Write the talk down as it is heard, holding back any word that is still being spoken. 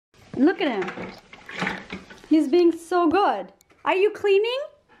Look at him. He's being so good. Are you cleaning?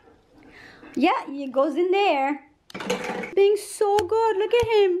 Yeah, it goes in there. Being so good. Look at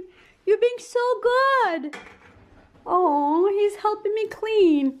him. You're being so good. Oh, he's helping me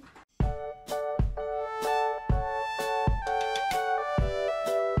clean.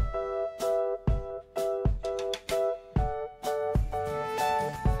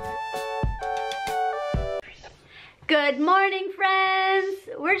 Good morning, friends.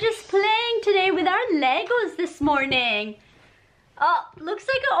 We're just playing today with our Legos this morning. Oh, looks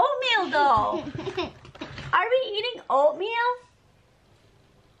like an oatmeal though. Are we eating oatmeal?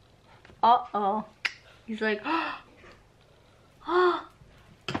 Uh-oh. He's like, oh,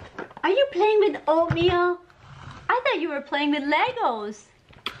 are you playing with oatmeal? I thought you were playing with Legos.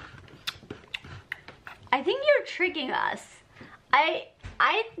 I think you're tricking us. I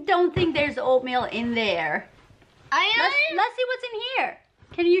don't think there's oatmeal in there. Let's see what's in here.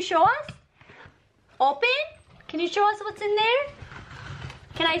 Can you show us? Open? Can you show us what's in there?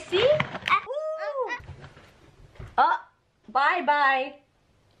 Can I see? Ooh. Oh, bye-bye.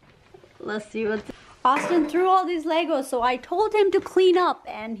 Let's see what's... Austin threw all these Legos, so I told him to clean up,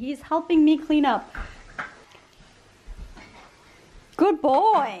 and he's helping me clean up. Good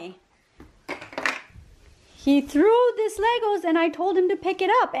boy. He threw these Legos, and I told him to pick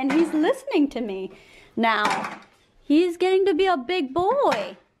it up, and he's listening to me. Now, he's getting to be a big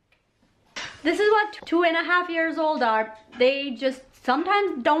boy. This is what 2.5 years old are. They just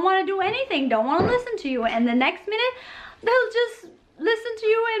sometimes don't want to do anything, don't want to listen to you, and the next minute, they'll just listen to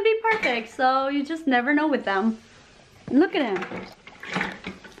you and be perfect. So you just never know with them. Look at him.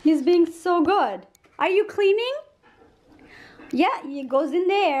 He's being so good. Are you cleaning? Yeah, it goes in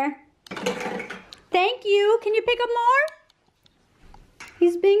there. Thank you. Can you pick up more?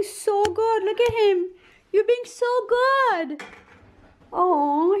 He's being so good. Look at him. You're being so good.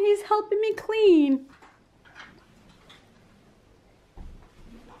 Oh, he's helping me clean.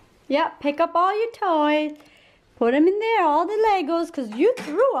 Yeah, pick up all your toys. Put them in there, all the Legos, because you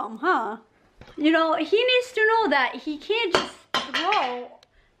threw them, huh? You know, he needs to know that he can't just throw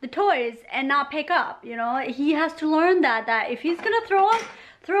the toys and not pick up, you know? He has to learn that if he's going to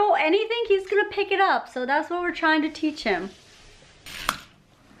throw anything, he's going to pick it up. So that's what we're trying to teach him.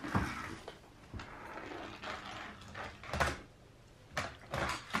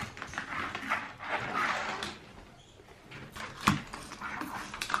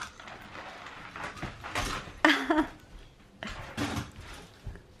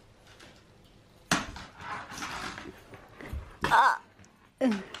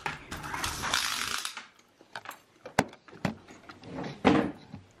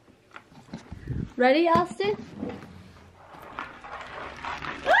 Ready, Austin?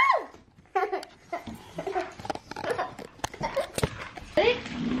 Ready?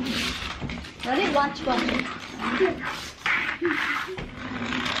 Ready? Watch, watch.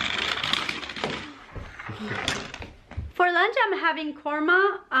 For lunch, I'm having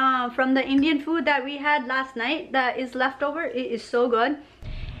korma from the Indian food that we had last night that is left over. It is so good.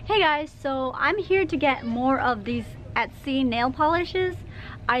 Hey guys, so I'm here to get more of these Etsy nail polishes.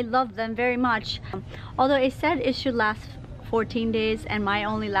 I love them very much. Although it said it should last 14 days and mine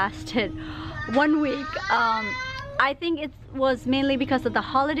only lasted 1 week. I think it was mainly because of the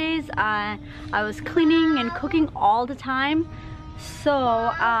holidays. I was cleaning and cooking all the time.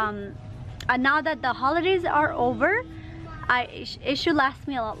 So now that the holidays are over, it should last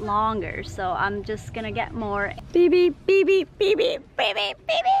me a lot longer. So I'm just gonna get more. Beep beep beep beep beep beep beep beep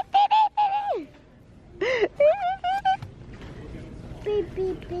beep beep beep beep. Beep,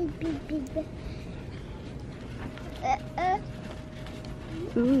 beep, beep, beep, beep, beep.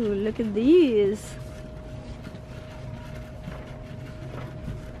 Ooh, look at these.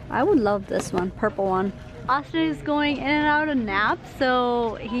 I would love this one, purple one. Austin is going in and out of naps,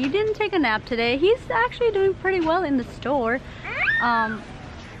 so he didn't take a nap today. He's actually doing pretty well in the store.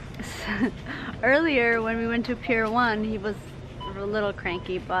 Earlier when we went to Pier 1, he was a little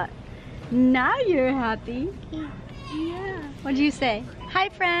cranky, but now you're happy. Yeah. What do you say? Hi,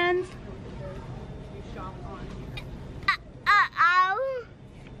 friends.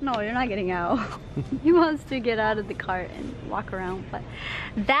 No, you're not getting out. He wants to get out of the cart and walk around, but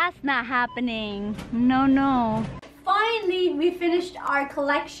that's not happening. No, no. Finally, we finished our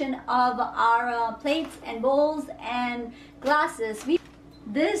collection of our plates and bowls and glasses.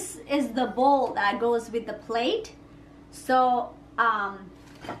 This is the bowl that goes with the plate. So,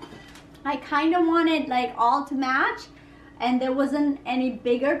 I kind of wanted like all to match, and there wasn't any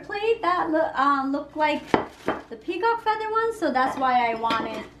bigger plate that looked like the peacock feather one, so that's why I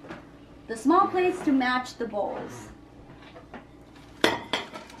wanted the small plates to match the bowls.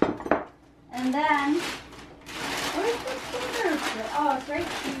 And then, where's the bigger plate? Oh, it's right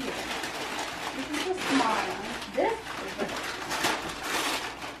here. This is the small one.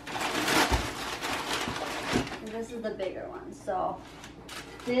 This is the bigger one. So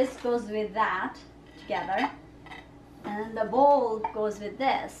this goes with that together, and the bowl goes with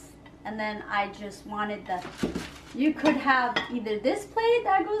this. And then I just wanted you could have either this plate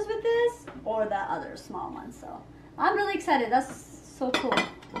that goes with this or the other small one. So I'm really excited. That's so cool.